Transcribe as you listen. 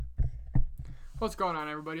What's going on,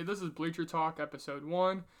 everybody? This is Bleacher Talk, episode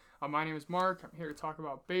 1. My name is Mark. I'm here to talk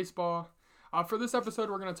about baseball. For this episode,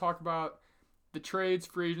 we're going to talk about the trades,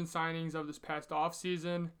 free agent signings of this past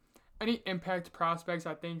offseason, any impact prospects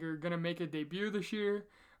I think are going to make a debut this year,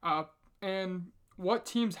 and what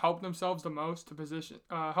teams help themselves the most to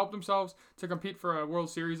help themselves to compete for a World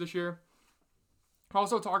Series this year. I'll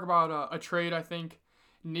also talk about a trade I think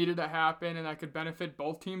needed to happen and that could benefit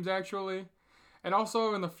both teams actually. And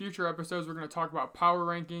also in the future episodes, we're going to talk about power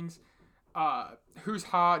rankings, who's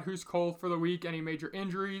hot, who's cold for the week, any major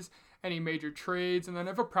injuries, any major trades, and then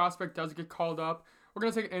if a prospect does get called up, we're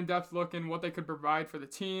going to take an in-depth look in what they could provide for the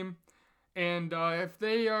team, and if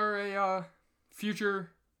they are a future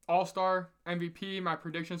All-Star MVP, my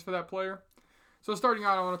predictions for that player. So starting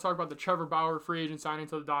out, I want to talk about the Trevor Bauer free agent signing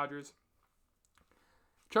to the Dodgers.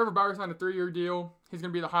 Trevor Bauer signed a 3-year deal. He's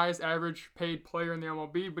going to be the highest average paid player in the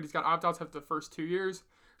MLB, but he's got opt-outs after the first 2 years,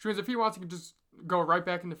 which means if he wants, he can just go right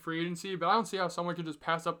back into free agency, but I don't see how someone could just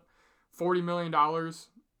pass up $40 million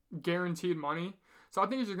guaranteed money. So I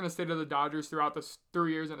think he's just going to stay to the Dodgers throughout the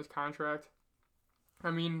 3 years in his contract.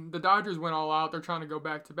 I mean, the Dodgers went all out. They're trying to go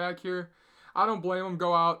back-to-back here. I don't blame them.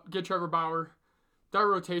 Go out, get Trevor Bauer. That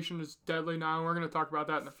rotation is deadly now, and we're going to talk about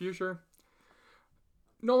that in the future.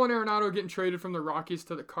 Nolan Arenado getting traded from the Rockies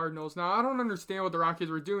to the Cardinals. Now, I don't understand what the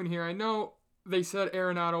Rockies were doing here. I know they said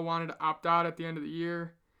Arenado wanted to opt out at the end of the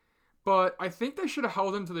year, but I think they should have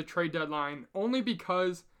held him to the trade deadline only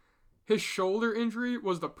because his shoulder injury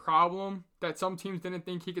was the problem that some teams didn't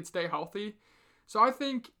think he could stay healthy. So I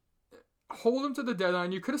think hold him to the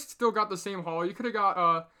deadline. You could have still got the same haul. You could have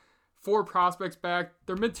got 4 prospects back.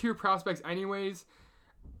 They're mid-tier prospects anyways.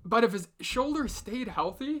 But if his shoulder stayed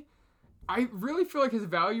healthy, I really feel like his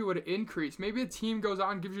value would increase. Maybe a team goes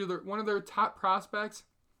out and gives you one of their top prospects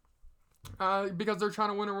because they're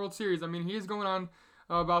trying to win a World Series. I mean, he's going on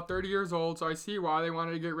about 30 years old, so I see why they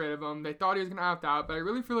wanted to get rid of him. They thought he was going to opt out, but I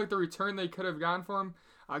really feel like the return they could have gotten for him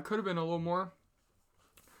could have been a little more.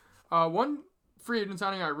 One free agent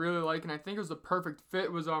signing I really like, and I think it was the perfect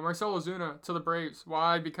fit, was Marcell Ozuna to the Braves.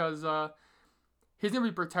 Why? Because he's going to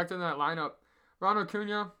be protected in that lineup. Ronald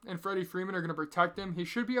Acuna and Freddie Freeman are going to protect him. He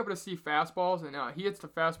should be able to see fastballs, and he hits the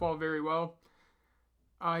fastball very well.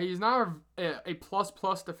 He's not a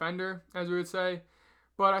plus defender, as we would say.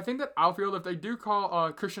 But I think that outfield, if they do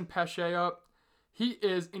call Christian Pache up, he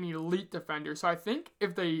is an elite defender. So I think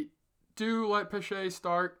if they do let Pache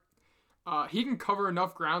start, he can cover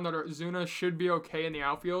enough ground that Ozuna should be okay in the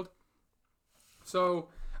outfield. So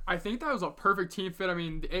I think that was a perfect team fit. I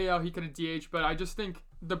mean, the AL, he could have DH, but I just think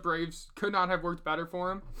the Braves could not have worked better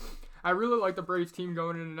for him. I really like the Braves team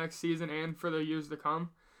going into next season and for the years to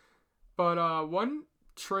come. But one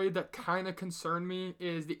trade that kind of concerned me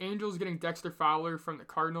is the Angels getting Dexter Fowler from the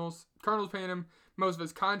Cardinals. Cardinals paying him most of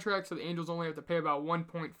his contract, so the Angels only have to pay about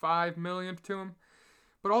 $1.5 million to him.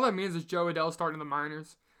 But all that means is Joe Adell starting the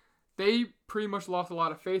minors. They pretty much lost a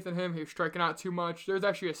lot of faith in him. He was striking out too much. There's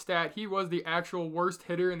actually a stat. He was the actual worst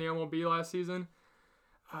hitter in the MLB last season.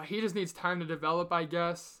 He just needs time to develop, I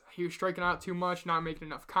guess. He was striking out too much, not making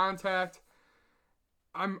enough contact.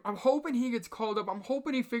 I'm hoping he gets called up. I'm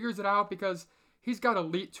hoping he figures it out because he's got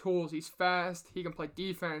elite tools. He's fast. He can play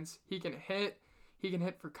defense. He can hit. He can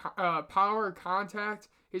hit for power, contact.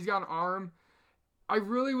 He's got an arm. I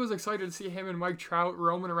really was excited to see him and Mike Trout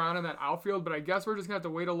roaming around in that outfield, but I guess we're just going to have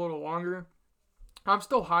to wait a little longer. I'm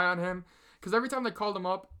still high on him because every time they called him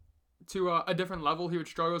up to a different level, he would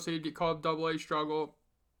struggle. So he'd get called up AA, struggle,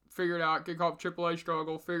 figure it out, get called up AAA,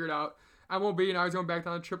 struggle, figure it out. MLB, now he's going back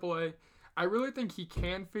down to AAA. I really think he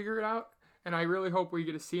can figure it out, and I really hope we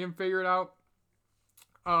get to see him figure it out.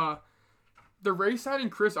 The Rays signing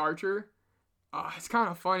Chris Archer, it's kind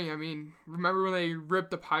of funny. I mean, remember when they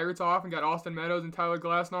ripped the Pirates off and got Austin Meadows and Tyler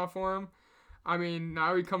Glasnow for him? I mean,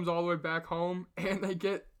 now he comes all the way back home, and they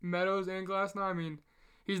get Meadows and Glasnow. I mean,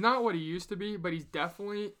 he's not what he used to be, but he's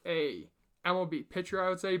definitely a MLB pitcher, I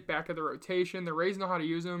would say, back of the rotation. The Rays know how to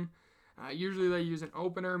use him. Usually they use an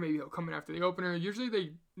opener. Maybe he'll come in after the opener. Usually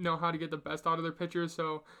they know how to get the best out of their pitchers,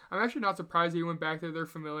 so I'm actually not surprised he went back there. They're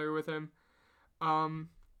familiar with him.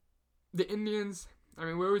 The Indians, I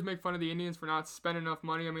mean, we always make fun of the Indians for not spending enough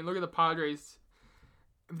money. I mean, look at the Padres.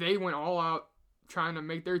 They went all out trying to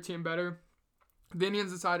make their team better. The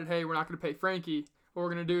Indians decided, hey, we're not going to pay Frankie. What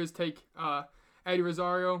we're going to do is take Eddie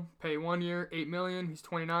Rosario, pay 1 year, $8 million. He's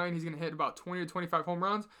 29. He's going to hit about 20 to 25 home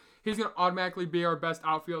runs. He's going to automatically be our best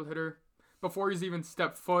outfield hitter before he's even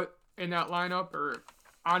stepped foot in that lineup or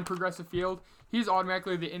on Progressive Field. He's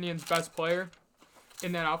automatically the Indians' best player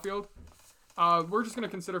in that outfield. We're just going to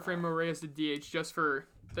consider Franmil Reyes the DH just for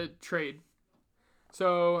the trade.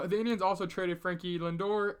 So the Indians also traded Frankie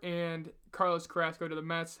Lindor and Carlos Carrasco to the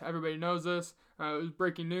Mets. Everybody knows this. It was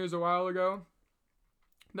breaking news a while ago.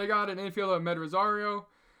 They got an infielder, Med Rosario,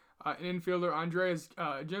 an infielder, Andres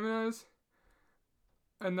Jimenez,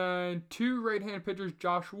 and then 2 right-hand pitchers,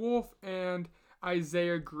 Josh Wolf and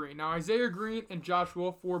Isaiah Green. Now, Isaiah Green and Josh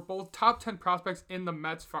Wolf were both top 10 prospects in the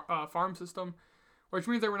Mets farm system, which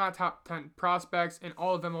means they were not top 10 prospects in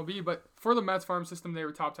all of MLB, but for the Mets farm system, they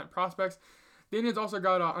were top 10 prospects. The Indians also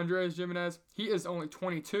got Andres Jimenez. He is only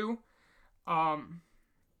 22.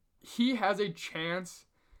 He has a chance,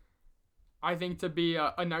 I think, to be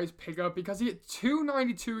a nice pickup because he hit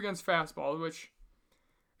 292 against fastballs, which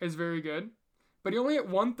is very good. But he only hit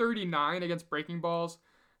 139 against breaking balls,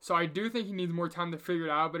 so I do think he needs more time to figure it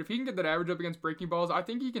out. But if he can get that average up against breaking balls, I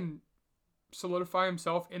think he can solidify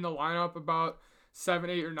himself in the lineup about 7,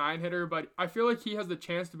 8, or 9 hitter. But I feel like he has the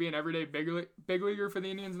chance to be an everyday big leaguer for the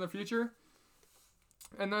Indians in the future.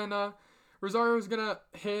 And then Rosario's going to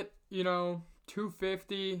hit,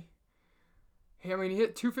 250. I mean, he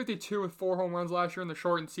hit 252 with 4 home runs last year in the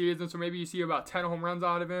shortened season, so maybe you see about 10 home runs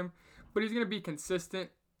out of him. But he's going to be consistent.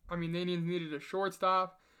 I mean, the Indians needed a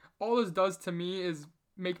shortstop. All this does to me is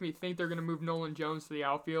make me think they're going to move Nolan Jones to the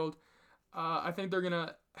outfield. I think they're going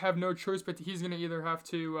to have no choice, but he's going to either have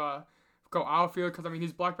to go outfield because,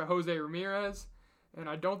 he's blocked by Jose Ramirez. And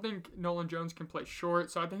I don't think Nolan Jones can play short,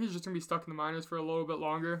 so I think he's just going to be stuck in the minors for a little bit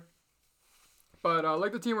longer. But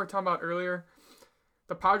like the team we were talking about earlier,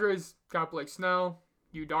 the Padres got Blake Snell,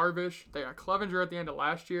 Yu Darvish. They got Clevenger at the end of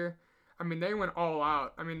last year. They went all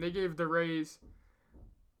out. They gave the Rays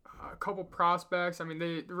a couple prospects.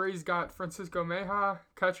 The Rays got Francisco Meja,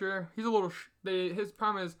 catcher. He's a little. His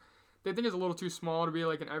problem is they think he's a little too small to be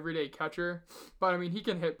like an everyday catcher, but he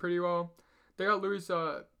can hit pretty well. They got Luis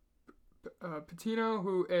Patino,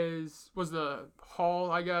 who was the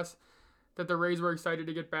haul, I guess, that the Rays were excited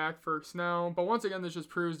to get back for Snell. But once again, this just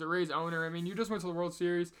proves the Rays owner. You just went to the World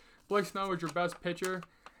Series. Blake Snell was your best pitcher,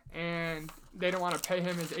 and they didn't want to pay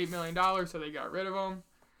him his $8 million, so they got rid of him.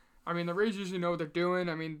 The Rays usually know what they're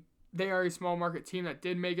doing. They are a small market team that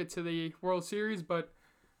did make it to the World Series, but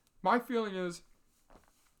my feeling is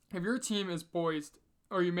if your team is poised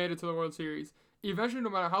or you made it to the World Series, eventually, no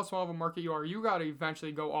matter how small of a market you are, you got to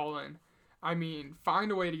eventually go all in.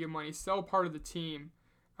 Find a way to get money, sell part of the team.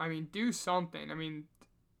 Do something.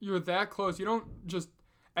 You're that close. You don't just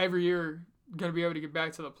every year going to be able to get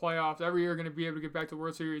back to the playoffs. Every year going to be able to get back to the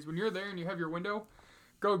World Series. When you're there and you have your window,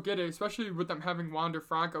 go get it, especially with them having Wander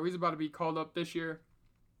Franco. He's about to be called up this year.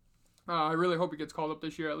 I really hope he gets called up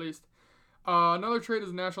this year at least. Another trade is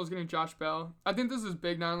the Nationals getting Josh Bell. I think this is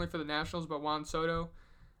big not only for the Nationals, but Juan Soto.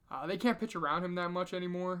 They can't pitch around him that much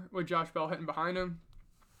anymore with Josh Bell hitting behind him.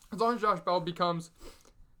 As long as Josh Bell becomes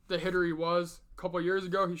the hitter he was a couple years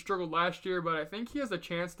ago, he struggled last year, but I think he has a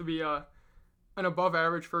chance to be an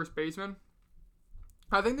above-average first baseman.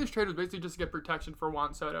 I think this trade was basically just to get protection for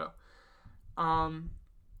Juan Soto. I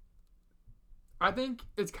think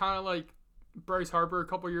it's kind of like Bryce Harper a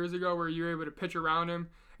couple years ago where you were able to pitch around him,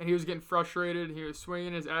 and he was getting frustrated. He was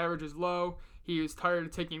swinging. His average is low. He was tired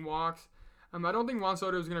of taking walks. I don't think Juan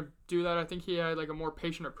Soto is going to do that. I think he had a more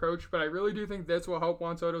patient approach, but I really do think this will help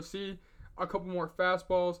Juan Soto see a couple more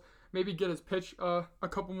fastballs, maybe get his pitch a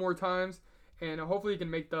couple more times, and hopefully he can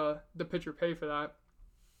make the pitcher pay for that.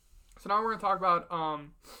 So now we're going to talk about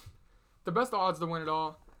the best odds to win it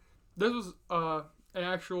all. This was an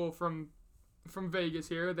actual from Vegas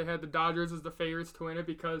here. They had the Dodgers as the favorites to win it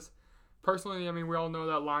because, personally, we all know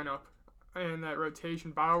that lineup and that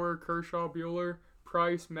rotation. Bauer, Kershaw, Buehler,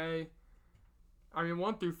 Price, May.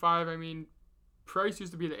 1 through 5, Price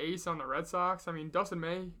used to be the ace on the Red Sox. Dustin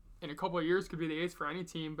May in a couple of years could be the ace for any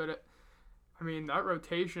team, but that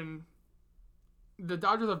rotation, the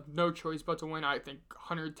Dodgers have no choice but to win, I think,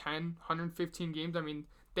 110, 115 games.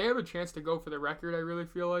 They have a chance to go for the record, I really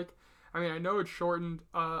feel like. I know it shortened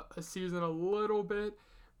a season a little bit,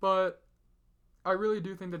 but I really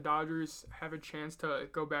do think the Dodgers have a chance to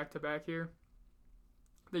go back-to-back here.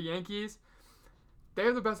 The Yankees, they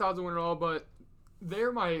have the best odds to win it all, but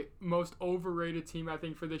they're my most overrated team, I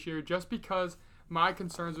think, for this year, just because my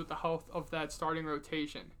concerns with the health of that starting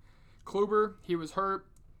rotation. Kluber, he was hurt,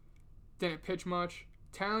 didn't pitch much.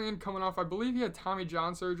 Talion coming off, I believe he had Tommy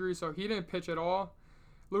John surgery, so he didn't pitch at all.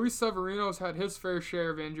 Luis Severino's had his fair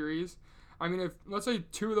share of injuries. If, let's say,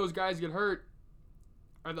 2 of those guys get hurt,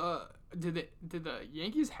 did the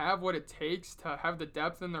Yankees have what it takes to have the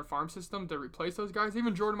depth in their farm system to replace those guys?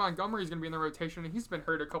 Even Jordan Montgomery's going to be in the rotation, and he's been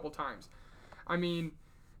hurt a couple times.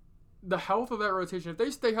 The health of that rotation, if they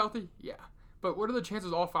stay healthy, yeah. But what are the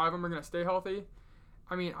chances all 5 of them are going to stay healthy?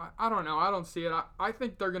 I mean, I don't know. I don't see it. I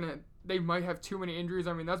think they might have too many injuries.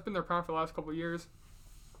 I mean, that's been their problem for the last couple of years.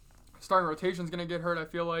 Starting rotation's going to get hurt, I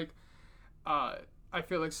feel like. I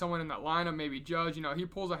feel like someone in that lineup, maybe Judge, he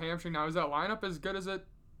pulls a hamstring. Now, is that lineup as good as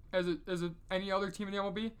any other team in the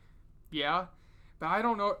MLB? Yeah. But I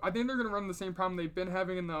don't know. I think they're going to run the same problem they've been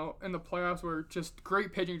having in the playoffs, where just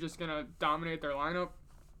great pitching just going to dominate their lineup.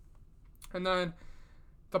 And then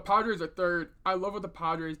the Padres are third. I love what the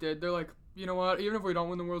Padres did. They're like, you know what? Even if we don't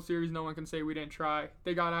win the World Series, no one can say we didn't try.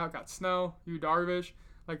 They got Snow, Yu Darvish.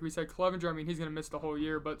 Like we said, Clevenger, I mean, he's going to miss the whole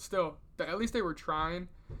year. But still, at least they were trying.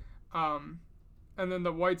 And then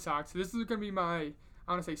the White Sox. This is going to be I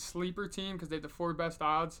want to say, sleeper team because they have the 4 best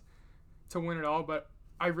odds to win it all. But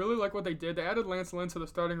I really like what they did. They added Lance Lynn to the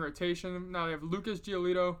starting rotation. Now they have Lucas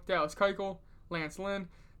Giolito, Dallas Keuchel, Lance Lynn,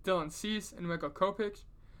 Dylan Cease, and Michael Kopech.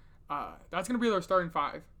 That's going to be their starting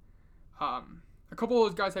 5. A couple of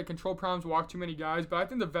those guys had control problems, walked too many guys, but I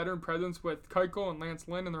think the veteran presence with Keuchel and Lance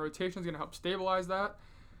Lynn in the rotation is going to help stabilize that.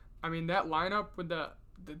 I mean, that lineup that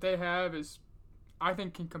they have is, I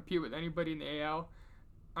think, can compete with anybody in the AL.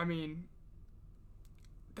 I mean,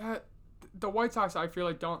 the White Sox, I feel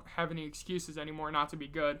like, don't have any excuses anymore not to be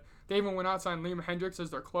good. They even went out and signed Liam Hendricks as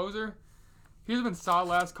their closer. He's been solid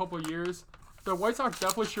last couple of years. The White Sox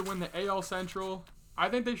definitely should win the AL Central. I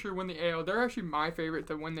think they should win the AL. They're actually my favorite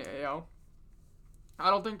to win the AL. I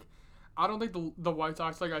don't think the White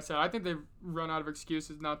Sox, like I said, I think they've run out of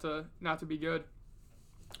excuses not to be good.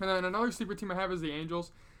 And then another sleeper team I have is the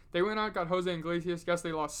Angels. They went out, got Jose Iglesias. Guess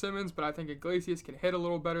they lost Simmons, but I think Iglesias can hit a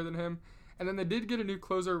little better than him. And then they did get a new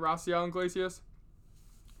closer, Raciel Iglesias.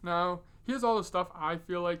 Now, he has all the stuff I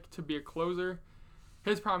feel like to be a closer.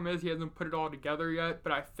 His problem is he hasn't put it all together yet,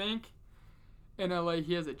 but I think in LA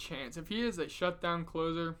he has a chance. If he is a shutdown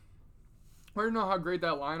closer, we don't know how great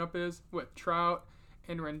that lineup is with Trout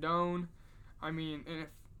and Rendon. I mean, and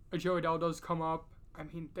if Joey Adele does come up, I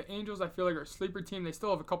mean, the Angels, I feel like, are a sleeper team. They still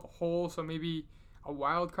have a couple holes, so maybe a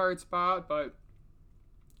wild card spot, but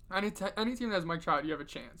any team that has Mike Trout, you have a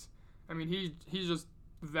chance. I mean, he's just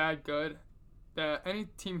that good that any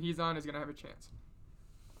team he's on is going to have a chance.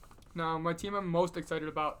 Now, my team I'm most excited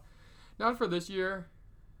about, not for this year,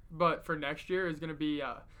 but for next year, is going to be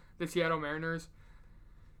the Seattle Mariners.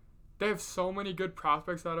 They have so many good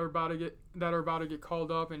prospects that are about to get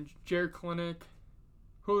called up, and Jared Klinick,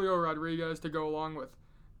 Julio Rodriguez to go along with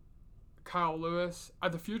Kyle Lewis.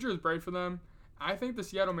 The future is bright for them. I think the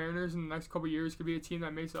Seattle Mariners in the next couple of years could be a team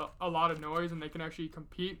that makes a lot of noise, and they can actually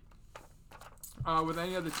compete with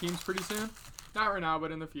any other teams pretty soon. Not right now,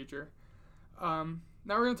 but in the future. Now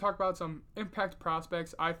we're going to talk about some impact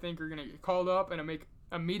prospects I think are going to get called up and make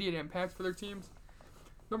immediate impacts for their teams.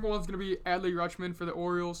 Number 1 is going to be Adley Rutschman for the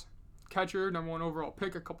Orioles. Catcher, number 1 overall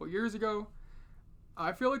pick a couple years ago.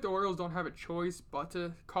 I feel like the Orioles don't have a choice but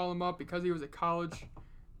to call him up because he was a college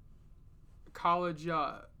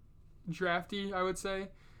draftee, I would say.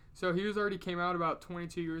 So he already came out about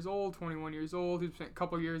 22 years old, 21 years old. He's spent a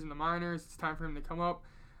couple years in the minors. It's time for him to come up.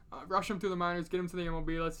 Rush him through the minors, get him to the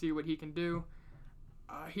MLB. Let's see what he can do.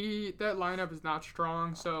 That lineup is not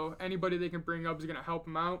strong, so anybody they can bring up is going to help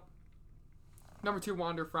him out. Number 2,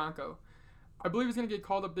 Wander Franco. I believe he's going to get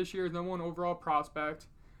called up this year as number 1 overall prospect.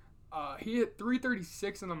 He hit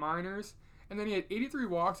 .336 in the minors, and then he had 83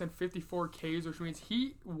 walks and 54 Ks, which means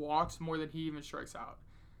he walks more than he even strikes out.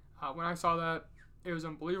 When I saw that, it was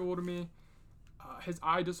unbelievable to me. His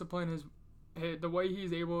eye discipline, the way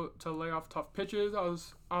he's able to lay off tough pitches. I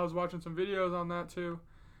was watching some videos on that too.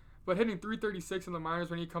 But hitting .336 in the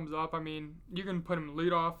minors when he comes up, I mean, you can put him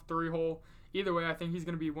leadoff, 3-hole. Either way, I think he's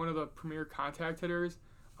going to be one of the premier contact hitters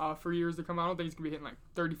for years to come. I don't think he's going to be hitting like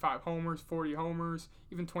 35 homers, 40 homers,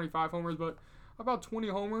 even 25 homers, but about 20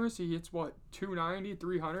 homers. He hits, 290,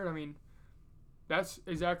 300? I mean, that's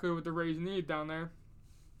exactly what the Rays need down there.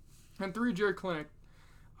 And 3, Jared Klinick.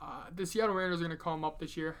 The Seattle Mariners are going to call him up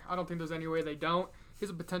this year. I don't think there's any way they don't.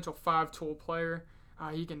 He's a potential 5-tool player.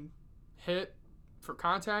 He can hit for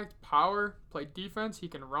contact, power, play defense. He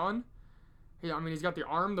can run. He's got the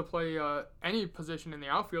arm to play any position in the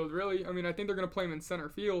outfield, really. I mean, I think they're going to play him in center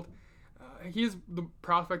field. He's the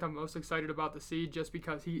prospect I'm most excited about to see just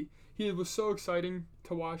because he was so exciting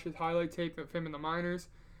to watch his highlight tape of him in the minors.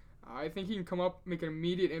 I think he can come up, make an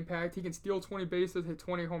immediate impact. He can steal 20 bases, hit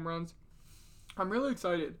 20 home runs. I'm really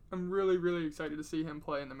excited. I'm really, really excited to see him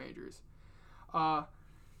play in the majors. What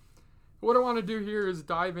I want to do here is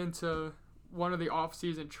dive into one of the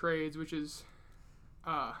off-season trades, which is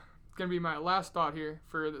going to be my last thought here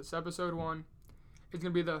for this episode 1. It's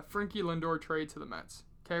going to be the Frankie Lindor trade to the Mets.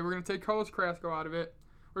 Okay, we're going to take Carlos Carrasco out of it.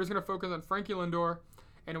 We're just going to focus on Frankie Lindor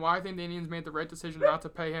and why I think the Indians made the right decision not to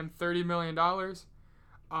pay him $30 million.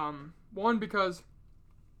 One, because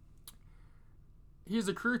he's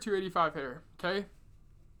a career 285 hitter, okay?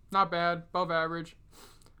 Not bad, above average.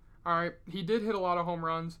 All right, he did hit a lot of home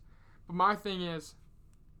runs, but my thing is,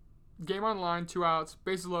 game on the line, 2 outs,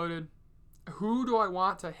 bases loaded. Who do I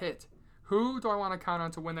want to hit? Who do I want to count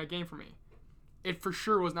on to win that game for me? It for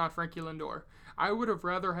sure was not Frankie Lindor. I would have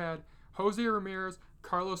rather had Jose Ramirez,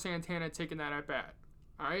 Carlos Santana taking that at bat.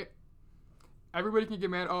 All right? Everybody can get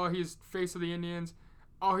mad. Oh, he's face of the Indians.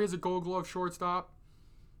 Oh, he's a Gold Glove shortstop.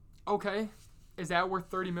 Okay. Is that worth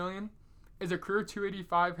 $30 million? Is a career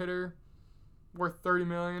 285 hitter worth $30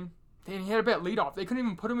 million? And he had a bad leadoff. They couldn't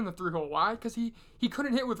even put him in the 3-hole. Why? Because he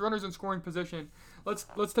couldn't hit with runners in scoring position.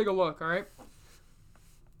 Let's take a look, all right?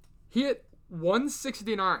 He hit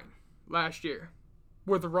 169 last year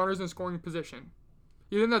with the runners in scoring position.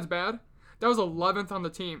 You think that's bad? That was 11th on the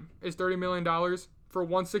team. Is $30 million for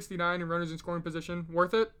 169 and runners in scoring position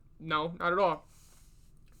worth it? No, not at all.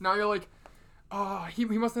 Now you're like, oh, he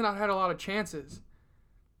must have not had a lot of chances.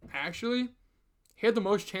 Actually, he had the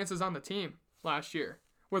most chances on the team last year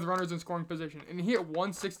with runners in scoring position, and he hit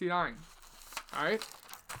 169. All right?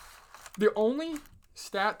 The only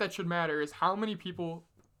stat that should matter is how many people,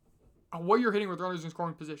 what you're hitting with runners in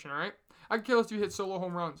scoring position, all right? I could care less if you hit solo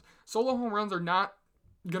home runs. Solo home runs are not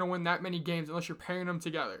going to win that many games unless you're pairing them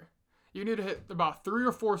together. You need to hit about 3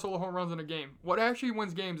 or 4 solo home runs in a game. What actually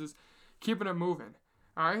wins games is keeping it moving,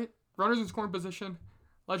 all right? Runners in scoring position,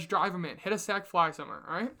 let's drive them in. Hit a sac fly somewhere,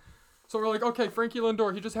 all right? So we're like, okay, Frankie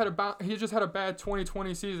Lindor, he just had a bad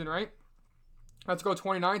 2020 season, right? Let's go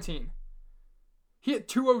 2019. He hit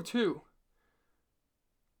 202.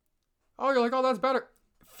 Oh, you're like, oh, that's better.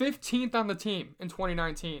 15th on the team in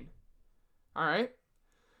 2019. All right?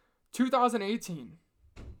 2018.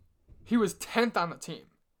 He was 10th on the team.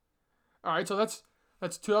 All right, so that's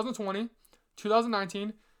 2020,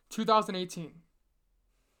 2019, 2018.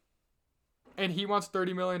 And he wants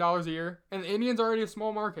 $30 million a year. And the Indians are already a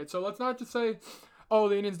small market. So let's not just say, oh,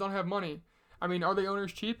 the Indians don't have money. I mean, are the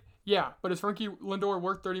owners cheap? Yeah. But is Frankie Lindor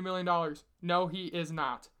worth $30 million? No, he is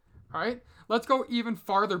not. All right? Let's go even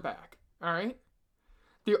farther back. All right?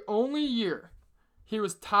 The only year he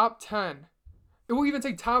was top 10, it will even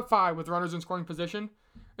take top 5 with runners in scoring position,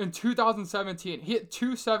 in 2017. He hit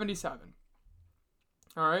 277.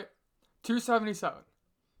 All right? 277.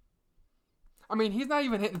 I mean, he's not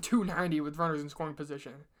even hitting 290 with runners in scoring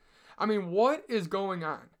position. I mean, what is going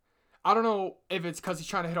on? I don't know if it's because he's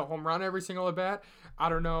trying to hit a home run every single at bat. I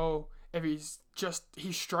don't know if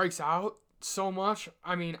he strikes out so much.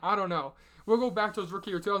 I mean, I don't know. We'll go back to his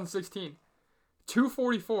rookie year, 2016.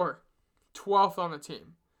 244, 12th on the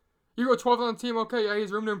team. You go 12th on the team, okay, yeah,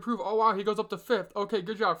 he's room to improve. Oh, wow, he goes up to 5th. Okay,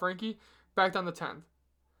 good job, Frankie. Back down to 10th.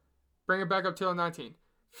 Bring it back up to 2019.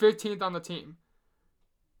 15th on the team.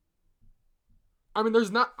 I mean,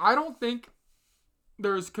 I don't think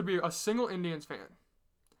could be a single Indians fan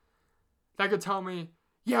that could tell me,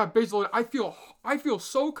 yeah, basically, I feel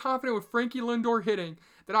so confident with Frankie Lindor hitting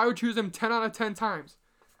that I would choose him 10 out of 10 times.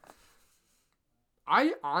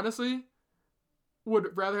 I honestly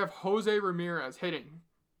would rather have Jose Ramirez hitting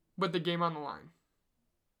with the game on the line.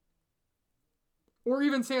 Or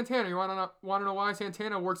even Santana. You want to know why?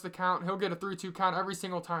 Santana works the count. He'll get a 3-2 count every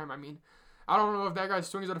single time. I mean, I don't know if that guy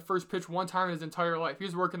swings at a first pitch one time in his entire life.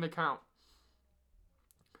 He's working the count.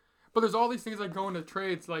 But there's all these things like going to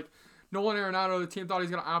trades. Like Nolan Arenado, the team thought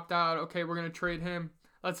he's going to opt out. Okay, we're going to trade him.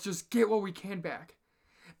 Let's just get what we can back.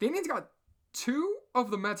 The Indians got 2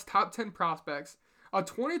 of the Mets' top 10 prospects, a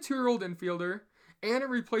 22-year-old infielder, and a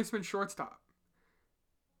replacement shortstop.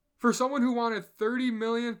 For someone who wanted $30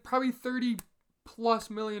 million, probably $30+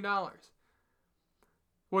 million.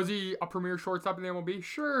 Was he a premier shortstop in the MLB?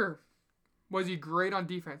 Sure. Was he great on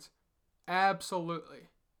defense? Absolutely.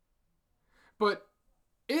 But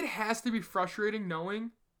it has to be frustrating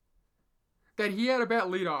knowing that he had a bad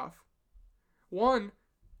leadoff. One,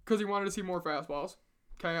 because he wanted to see more fastballs.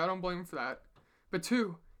 Okay, I don't blame him for that. But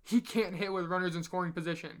 2, he can't hit with runners in scoring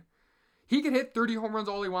position. He can hit 30 home runs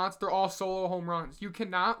all he wants. They're all solo home runs. You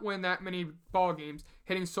cannot win that many ball games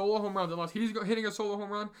hitting solo home runs unless he's hitting a solo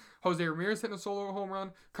home run, Jose Ramirez hitting a solo home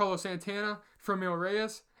run, Carlos Santana, Franmil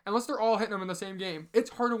Reyes. Unless they're all hitting them in the same game,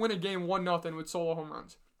 it's hard to win a game 1-0 with solo home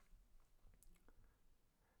runs.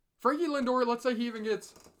 Frankie Lindor, let's say he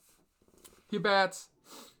bats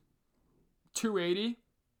 280.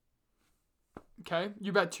 Okay,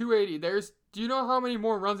 you bet 280. Do you know how many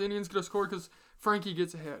more runs the Indians could have scored because Frankie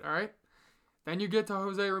gets a hit, all right? Then you get to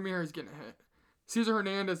Jose Ramirez getting a hit. Cesar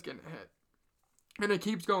Hernandez getting a hit. And it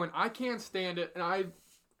keeps going. I can't stand it, and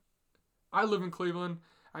I live in Cleveland.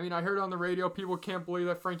 I mean, I heard on the radio, people can't believe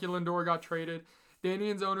that Frankie Lindor got traded. The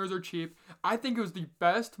Indians owners are cheap. I think it was the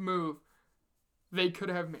best move they could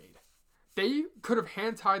have made. They could have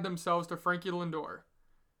hand-tied themselves to Frankie Lindor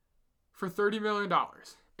for $30 million.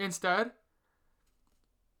 Instead,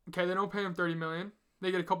 okay, they don't pay him $30 million.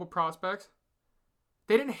 They get a couple prospects.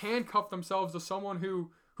 They didn't handcuff themselves to someone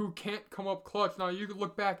who can't come up clutch. Now, you could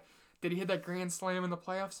look back. Did he hit that grand slam in the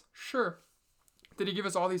playoffs? Sure. Did he give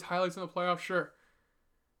us all these highlights in the playoffs? Sure.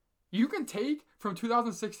 You can take from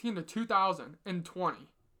 2016 to 2020.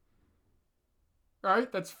 All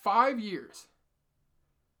right? That's 5 years.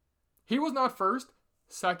 He was not first,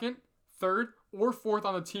 second, third, or fourth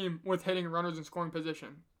on the team with hitting runners in scoring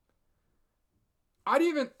position. I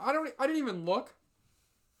didn't even look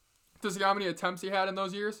to see how many attempts he had in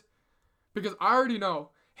those years, because I already know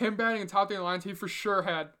him batting in top 10 lines, he for sure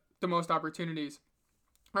had the most opportunities,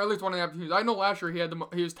 or at least one of the opportunities. I know last year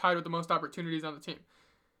he was tied with the most opportunities on the team.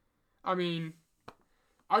 I mean,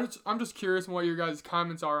 I'm just curious on what your guys'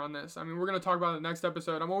 comments are on this. I mean, we're gonna talk about it in the next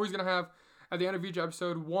episode. I'm always gonna have at the end of each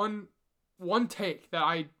episode one take that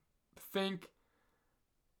I think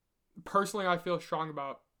personally I feel strong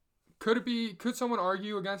about. Could someone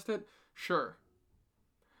argue against it? Sure.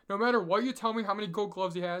 No matter what you tell me how many gold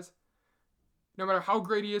gloves he has, no matter how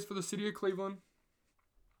great he is for the city of Cleveland,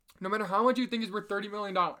 no matter how much you think he's worth $30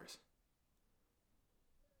 million,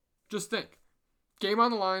 just think. Game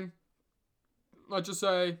on the line, let's just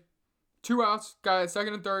say 2 outs, guy at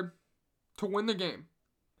second and third, to win the game.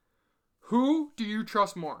 Who do you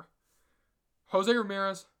trust more? Jose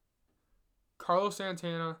Ramirez, Carlos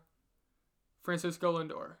Santana, Francisco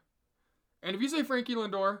Lindor. And if you say Frankie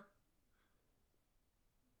Lindor,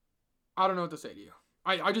 I don't know what to say to you.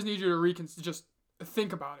 I just need you to just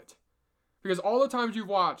think about it. Because all the times you've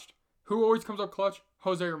watched, who always comes up clutch?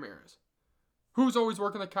 Jose Ramirez. Who's always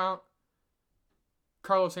working the count?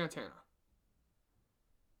 Carlos Santana.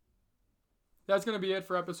 That's going to be it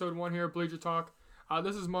for episode 1 here at Bleacher Talk.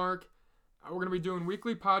 This is Mark. We're going to be doing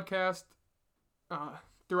weekly podcasts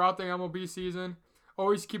throughout the MLB season.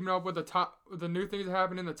 Always keeping up with the new things that are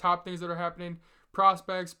happening, the top things that are happening,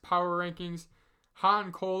 prospects, power rankings, hot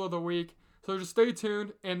and cold of the week. So just stay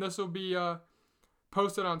tuned, and this will be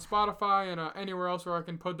posted on Spotify and anywhere else where I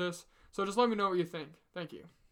can put this. So just let me know what you think. Thank you.